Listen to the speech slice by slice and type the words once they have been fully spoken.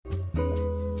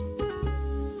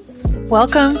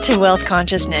Welcome to Wealth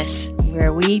Consciousness,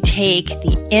 where we take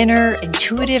the inner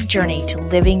intuitive journey to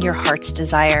living your heart's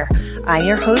desire. I'm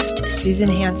your host, Susan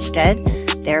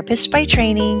Hanstead, therapist by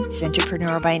training,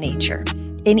 entrepreneur by nature.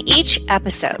 In each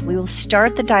episode, we will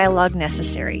start the dialogue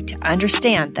necessary to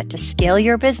understand that to scale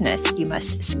your business, you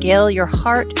must scale your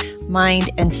heart, mind,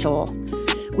 and soul.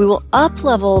 We will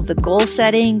up-level the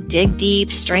goal-setting, dig deep,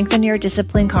 strengthen your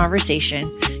discipline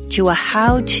conversation to a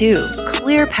how-to,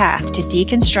 clear path to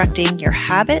deconstructing your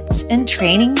habits and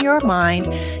training your mind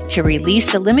to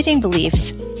release the limiting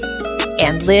beliefs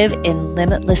and live in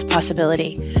limitless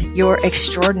possibility. Your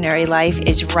extraordinary life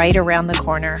is right around the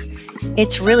corner.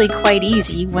 It's really quite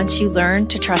easy once you learn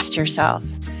to trust yourself.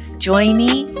 Join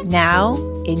me now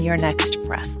in your next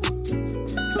breath.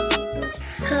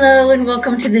 Hello and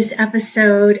welcome to this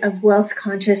episode of Wealth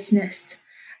Consciousness.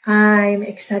 I'm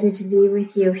excited to be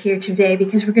with you here today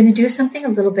because we're going to do something a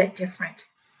little bit different.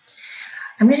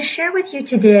 I'm going to share with you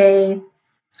today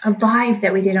a live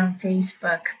that we did on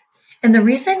Facebook. And the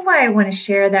reason why I want to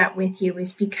share that with you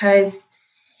is because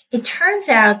it turns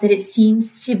out that it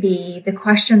seems to be the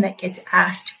question that gets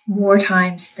asked more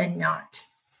times than not.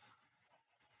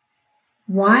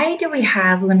 Why do we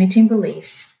have limiting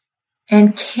beliefs?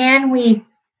 And can we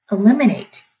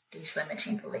eliminate these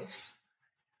limiting beliefs?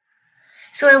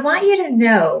 So I want you to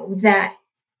know that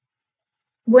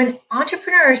when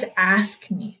entrepreneurs ask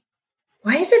me,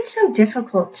 why is it so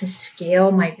difficult to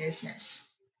scale my business?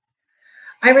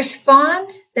 I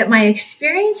respond that my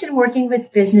experience in working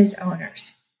with business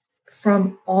owners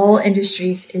from all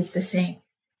industries is the same.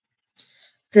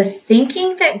 The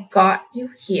thinking that got you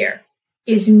here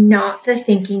is not the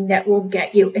thinking that will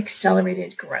get you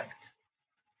accelerated growth.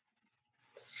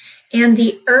 And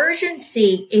the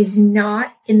urgency is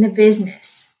not in the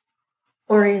business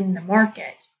or in the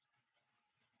market,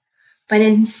 but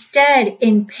instead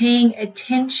in paying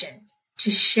attention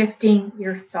to shifting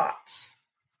your thoughts.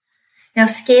 Now,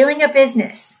 scaling a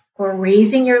business or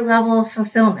raising your level of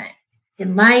fulfillment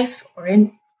in life or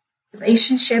in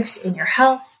relationships, in your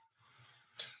health,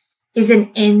 is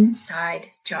an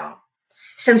inside job.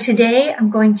 So today I'm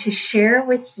going to share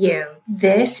with you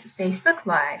this Facebook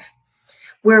Live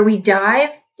where we dive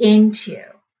into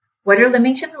what are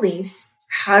limiting beliefs,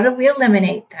 how do we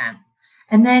eliminate them,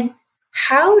 and then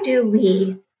how do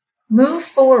we move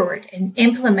forward and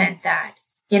implement that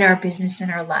in our business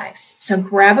and our lives. So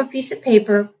grab a piece of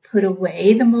paper, put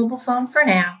away the mobile phone for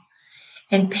now,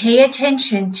 and pay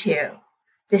attention to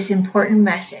this important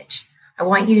message. I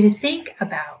want you to think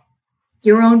about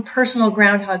your own personal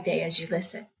Groundhog Day as you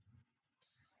listen.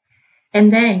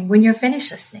 And then when you're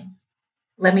finished listening,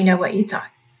 let me know what you thought.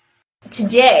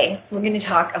 Today, we're going to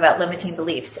talk about limiting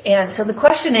beliefs. And so the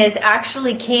question is,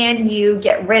 actually, can you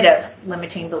get rid of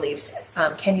limiting beliefs?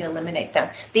 Can you eliminate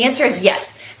them? The answer is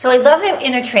yes. So I love it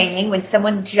in a training when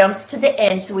someone jumps to the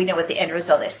end so we know what the end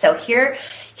result is. So here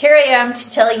I am to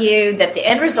tell you that the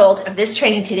end result of this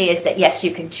training today is that yes,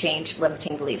 you can change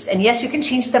limiting beliefs. And yes, you can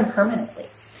change them permanently.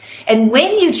 And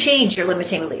when you change your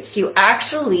limiting beliefs, you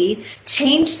actually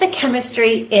change the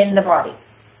chemistry in the body.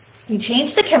 You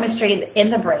change the chemistry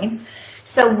in the brain.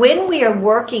 So when we are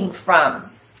working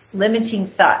from limiting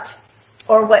thought,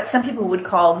 or what some people would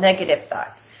call negative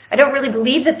thought, I don't really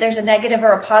believe that there's a negative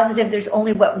or a positive. There's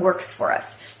only what works for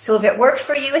us. So if it works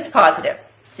for you, it's positive.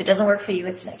 If it doesn't work for you,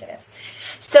 it's negative.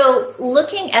 So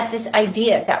looking at this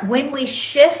idea that when we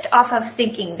shift off of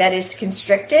thinking that is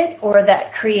constricted or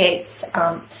that creates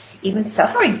even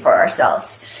suffering for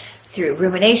ourselves through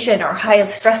rumination or high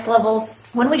stress levels,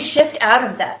 when we shift out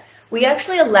of that, we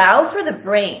actually allow for the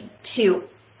brain to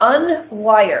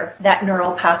unwire that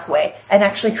neural pathway and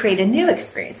actually create a new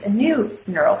experience, a new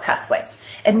neural pathway.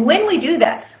 And when we do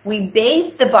that, we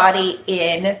bathe the body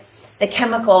in the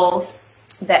chemicals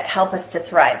that help us to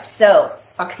thrive. So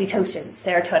oxytocin,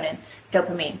 serotonin,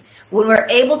 dopamine. When we're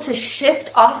able to shift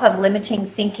off of limiting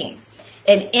thinking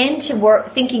and into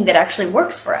thinking that actually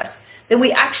works for us, then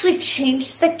we actually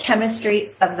change the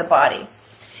chemistry of the body.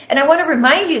 And I want to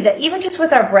remind you that even just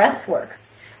with our breath work,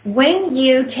 when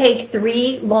you take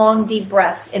 3 long, deep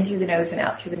breaths in through the nose and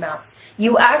out through the mouth,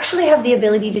 you actually have the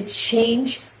ability to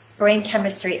change brain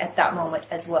chemistry at that moment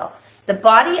as well. The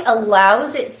body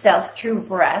allows itself through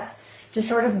breath to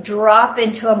sort of drop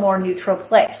into a more neutral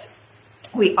place.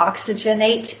 We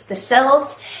oxygenate the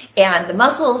cells and the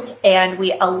muscles, and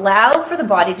we allow for the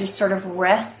body to sort of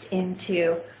rest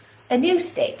into a new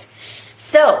state.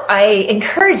 So I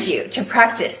encourage you to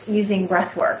practice using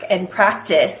breath work and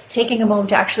practice taking a moment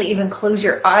to actually even close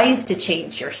your eyes to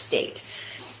change your state.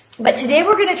 But today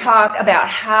we're going to talk about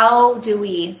how do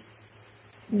we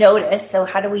notice. So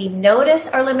how do we notice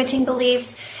our limiting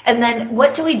beliefs? And then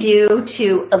what do we do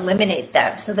to eliminate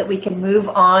them so that we can move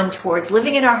on towards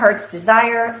living in our heart's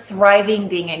desire, thriving,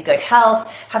 being in good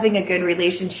health, having a good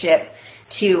relationship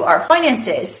to our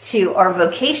finances, to our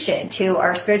vocation, to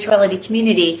our spirituality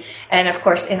community, and of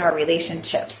course in our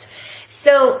relationships.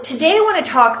 So today I want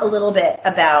to talk a little bit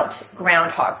about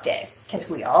Groundhog Day, because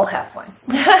we all have one.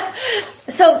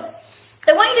 So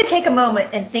I want you to take a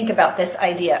moment and think about this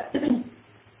idea.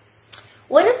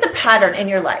 What is the pattern in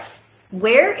your life?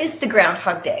 Where is the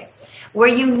Groundhog Day? Where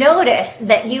you notice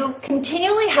that you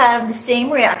continually have the same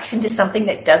reaction to something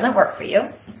that doesn't work for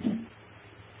you,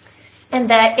 and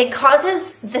that it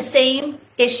causes the same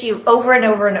issue over and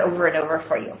over and over and over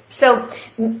for you. So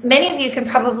many of you can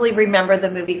probably remember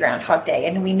the movie Groundhog Day,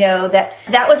 and we know that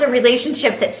that was a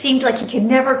relationship that seemed like he could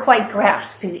never quite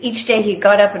grasp, because each day he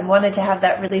got up and wanted to have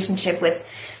that relationship with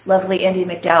lovely Andie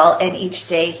MacDowell, and each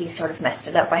day he sort of messed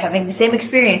it up by having the same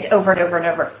experience over and over and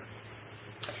over.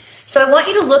 So I want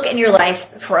you to look in your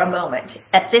life for a moment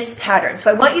at this pattern. So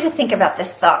I want you to think about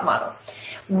this thought model.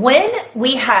 When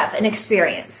we have an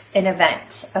experience, an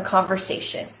event, a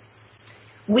conversation,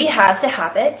 we have the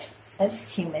habit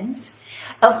as humans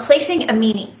of placing a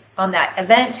meaning on that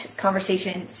event,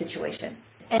 conversation, situation.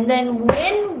 And then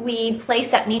when we place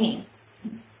that meaning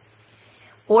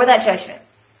or that judgment,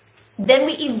 then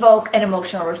we evoke an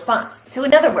emotional response. So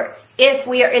in other words, if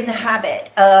we are in the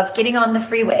habit of getting on the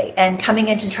freeway and coming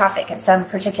into traffic at some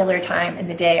particular time in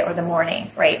the day or the morning,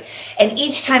 right? And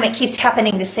each time it keeps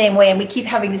happening the same way and we keep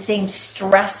having the same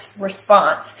stress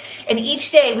response. And each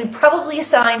day we probably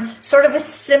assign sort of a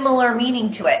similar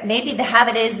meaning to it. Maybe the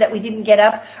habit is that we didn't get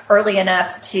up early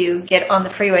enough to get on the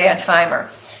freeway on time, or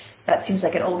that seems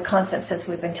like an old concept since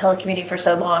we've been telecommuting for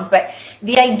so long. But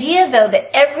the idea, though,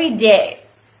 that every day,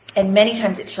 and many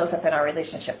times it shows up in our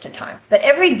relationship to time, but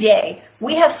every day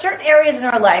we have certain areas in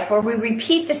our life where we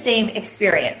repeat the same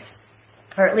experience,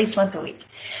 or at least once a week.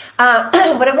 But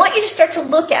I want you to start to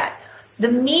look at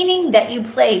the meaning that you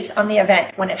place on the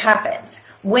event when it happens.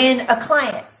 When a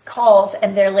client calls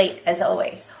and they're late as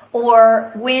always,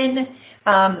 or when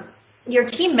your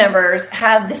team members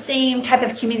have the same type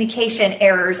of communication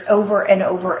errors over and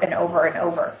over and over and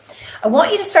over. I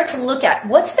want you to start to look at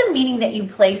what's the meaning that you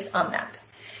place on that.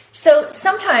 So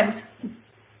sometimes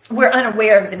we're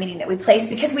unaware of the meaning that we place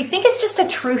because we think it's just a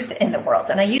truth in the world.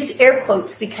 And I use air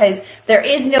quotes because there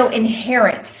is no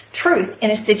inherent truth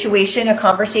in a situation, a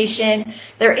conversation.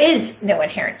 There is no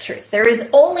inherent truth. There is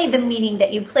only the meaning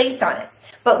that you place on it.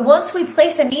 But once we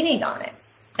place a meaning on it,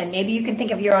 and maybe you can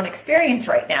think of your own experience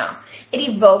right now, it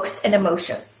evokes an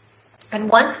emotion. And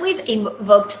once we've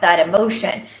evoked that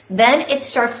emotion, then it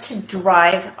starts to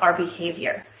drive our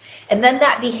behavior. And then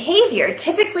that behavior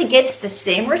typically gets the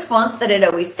same response that it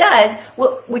always does,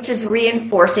 which is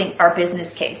reinforcing our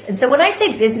business case. And so when I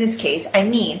say business case, I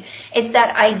mean it's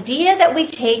that idea that we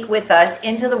take with us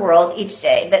into the world each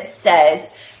day that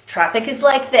says, traffic is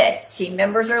like this, team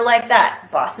members are like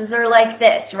that, bosses are like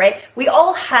this, right? We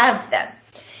all have them.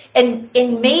 And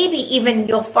maybe even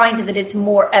you'll find that it's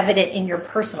more evident in your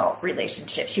personal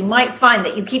relationships. You might find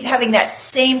that you keep having that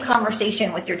same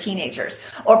conversation with your teenagers,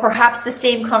 or perhaps the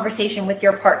same conversation with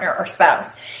your partner or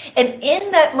spouse. And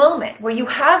in that moment where you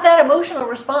have that emotional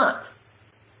response,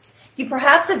 you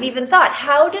perhaps have even thought,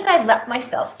 how did I let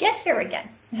myself get here again?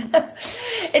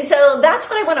 And so that's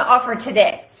what I want to offer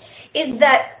today, is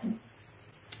that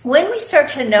when we start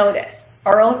to notice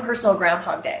our own personal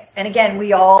Groundhog Day, and again,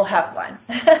 we all have one,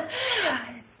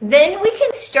 then we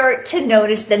can start to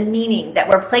notice the meaning that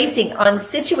we're placing on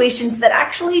situations that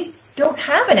actually don't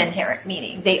have an inherent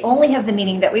meaning. They only have the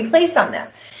meaning that we place on them.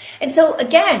 And so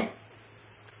again,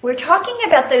 we're talking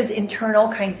about those internal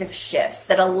kinds of shifts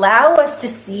that allow us to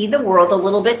see the world a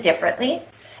little bit differently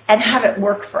and have it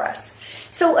work for us.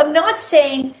 So I'm not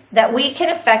saying that we can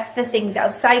affect the things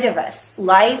outside of us.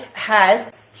 Life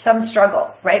has some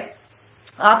struggle, right?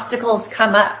 Obstacles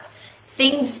come up,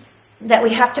 things that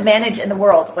we have to manage in the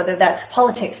world, whether that's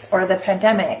politics or the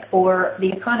pandemic or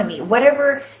the economy,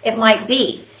 whatever it might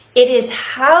be. It is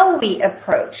how we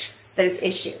approach those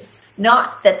issues,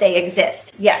 not that they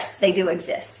exist. Yes, they do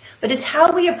exist, but it's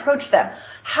how we approach them.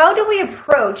 How do we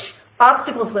approach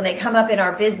obstacles when they come up in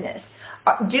our business?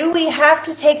 Do we have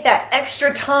to take that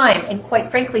extra time and,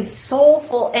 quite frankly,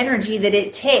 soulful energy that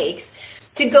it takes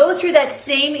to go through that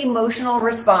same emotional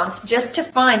response just to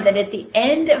find that at the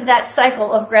end of that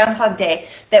cycle of Groundhog Day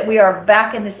that we are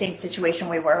back in the same situation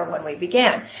we were when we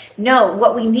began? No,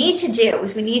 what we need to do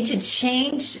is we need to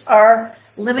change our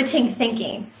limiting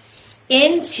thinking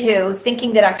into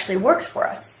thinking that actually works for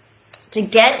us to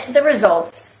get the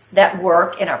results that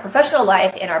work in our professional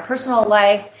life, in our personal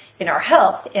life, in our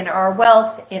health, in our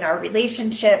wealth, in our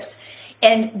relationships.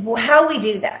 And how we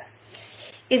do that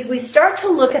is we start to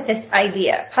look at this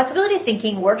idea. Possibility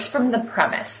thinking works from the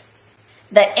premise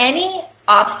that any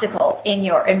obstacle in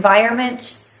your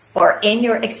environment or in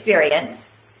your experience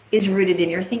is rooted in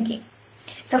your thinking.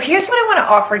 So here's what I want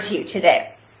to offer to you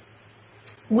today.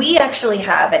 We actually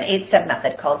have an 8-step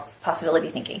method called possibility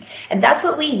thinking. And that's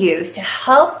what we use to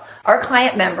help our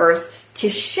client members to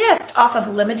shift off of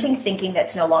limiting thinking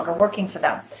that's no longer working for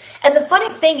them. And the funny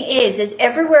thing is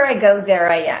everywhere I go, there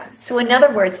I am. So in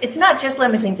other words, it's not just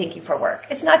limiting thinking for work.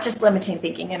 It's not just limiting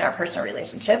thinking in our personal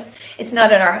relationships. It's not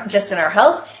just in our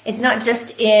health. It's not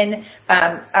just in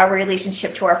our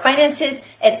relationship to our finances.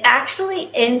 It actually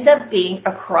ends up being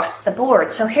across the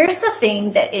board. So here's the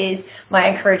thing that is my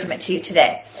encouragement to you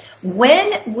today.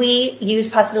 When we use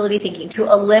possibility thinking to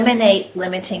eliminate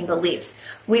limiting beliefs,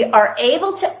 we are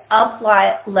able to up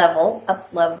level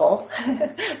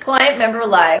client member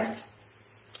lives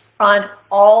on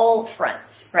all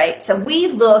fronts, right? So we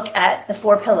look at the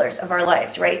 4 pillars of our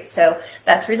lives, right? So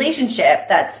that's relationship,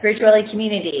 that's spirituality,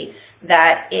 community,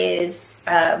 that is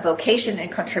vocation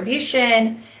and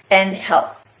contribution, and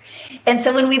health. And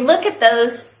so when we look at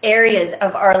those areas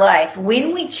of our life,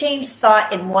 when we change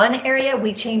thought in one area,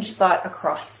 we change thought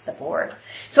across the board.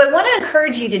 So I want to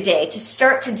encourage you today to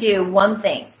start to do one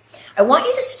thing. I want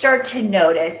you to start to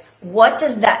notice, what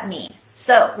does that mean?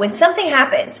 So when something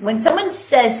happens, when someone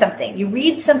says something, you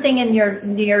read something in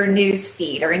your news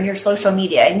feed or in your social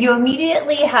media, and you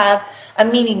immediately have a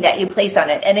meaning that you place on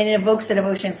it, and it evokes an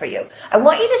emotion for you. I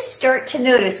want you to start to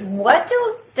notice, what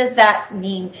does that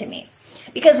mean to me?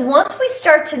 Because once we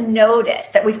start to notice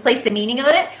that we've placed a meaning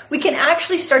on it, we can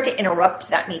actually start to interrupt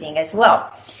that meaning as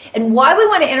well. And why we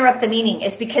want to interrupt the meaning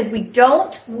is because we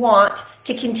don't want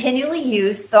to continually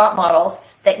use thought models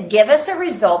that give us a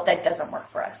result that doesn't work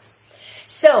for us.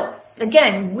 So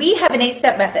again, we have an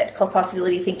 8-step method called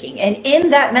possibility thinking. And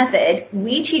in that method,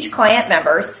 we teach client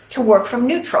members to work from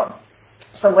neutral.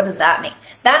 So what does that mean?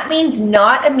 That means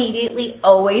not immediately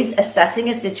always assessing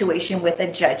a situation with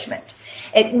a judgment.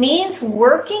 It means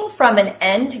working from an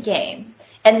end game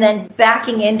and then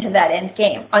backing into that end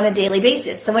game on a daily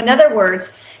basis. So in other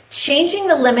words, changing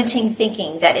the limiting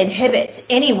thinking that inhibits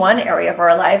any one area of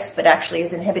our lives, but actually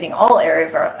is inhibiting all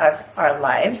areas of our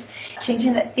lives,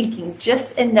 changing that thinking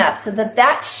just enough so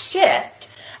that shift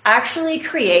actually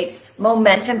creates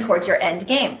momentum towards your end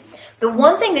game. The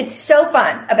one thing that's so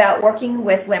fun about working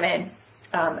with women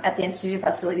at the Institute of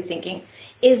Possibility Thinking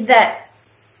is that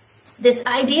this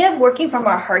idea of working from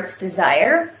our heart's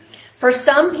desire, for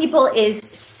some people, is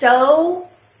so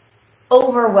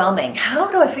overwhelming. How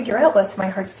do I figure out what's my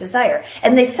heart's desire?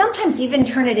 And they sometimes even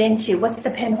turn it into, what's the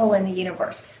pinhole in the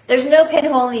universe? There's no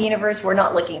pinhole in the universe. We're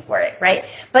not looking for it, right?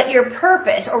 But your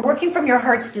purpose, or working from your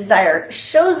heart's desire,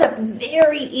 shows up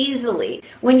very easily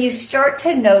when you start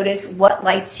to notice what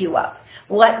lights you up.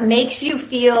 What makes you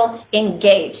feel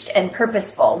engaged and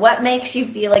purposeful? What makes you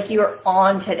feel like you're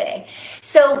on today?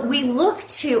 So we look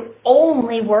to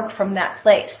only work from that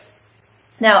place.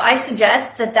 Now, I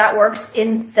suggest that that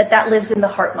lives in the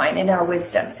heart mind, in our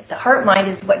wisdom. The heart mind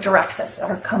is what directs us,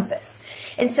 our compass.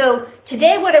 And so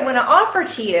today, what I want to offer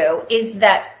to you is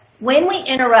that when we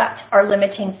interrupt our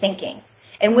limiting thinking,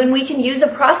 and when we can use a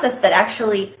process that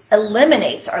actually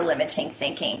eliminates our limiting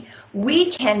thinking,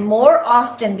 we can more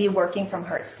often be working from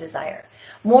heart's desire,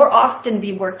 more often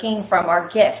be working from our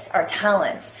gifts, our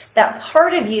talents, that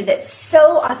part of you that's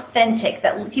so authentic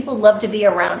that people love to be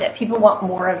around it. People want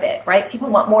more of it, right? People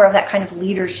want more of that kind of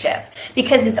leadership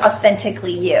because it's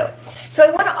authentically you. So I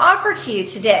want to offer to you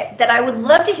today that I would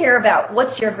love to hear about,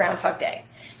 what's your Groundhog Day?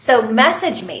 So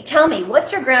message me, tell me,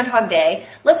 what's your Groundhog Day?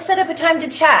 Let's set up a time to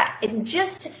chat. And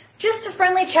just a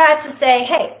friendly chat to say,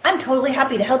 hey, I'm totally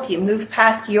happy to help you move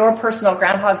past your personal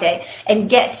Groundhog Day and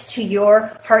get to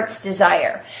your heart's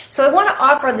desire. So I want to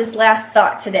offer this last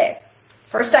thought today.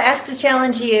 First, I ask to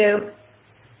challenge you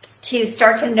to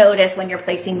start to notice when you're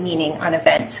placing meaning on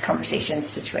events, conversations,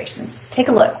 situations. Take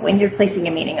a look when you're placing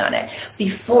a meaning on it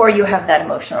before you have that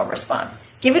emotional response.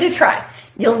 Give it a try.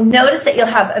 You'll notice that you'll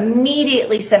have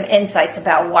immediately some insights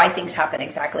about why things happen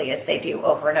exactly as they do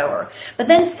over and over. But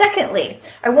then secondly,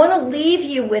 I want to leave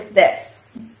you with this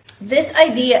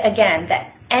idea again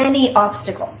that any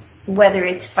obstacle, whether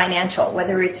it's financial,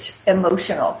 whether it's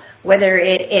emotional, whether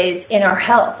it is in our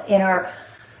health, in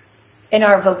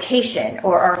our vocation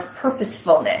or our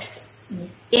purposefulness,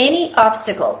 any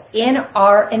obstacle in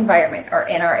our environment or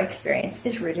in our experience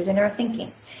is rooted in our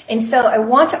thinking. And so I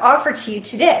want to offer to you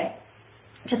today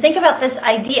to think about this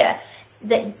idea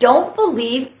that don't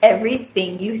believe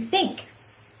everything you think.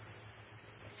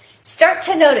 Start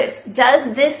to notice,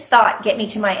 does this thought get me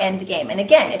to my end game? And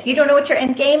again, if you don't know what your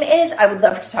end game is, I would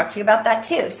love to talk to you about that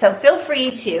too. So feel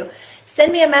free to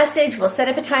send me a message. We'll set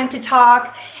up a time to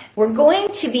talk. We're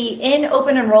going to be in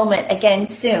open enrollment again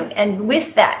soon. And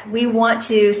with that, we want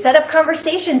to set up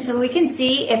conversations so we can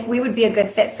see if we would be a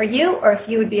good fit for you or if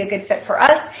you would be a good fit for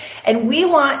us. And we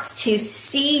want to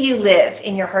see you live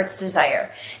in your heart's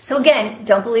desire. So again,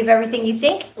 don't believe everything you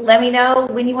think. Let me know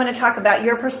when you want to talk about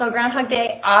your personal Groundhog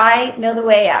Day. I know the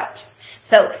way out.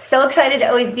 So excited to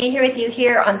always be here with you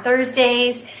here on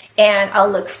Thursdays. And I'll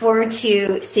look forward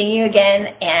to seeing you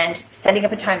again and setting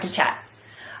up a time to chat.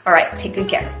 All right, take good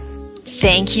care.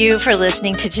 Thank you for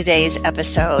listening to today's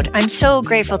episode. I'm so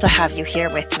grateful to have you here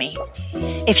with me.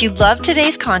 If you love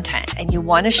today's content and you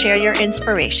want to share your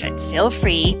inspiration, feel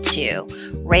free to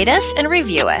rate us and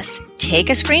review us. Take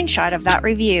a screenshot of that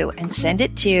review and send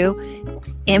it to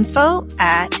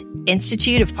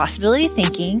info@Institute of Possibility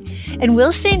Thinking, and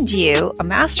we'll send you a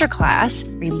masterclass,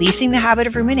 Releasing the Habit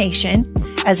of Rumination,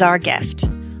 as our gift.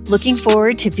 Looking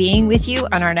forward to being with you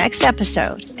on our next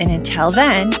episode. And until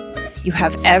then, you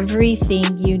have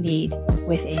everything you need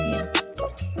within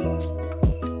you.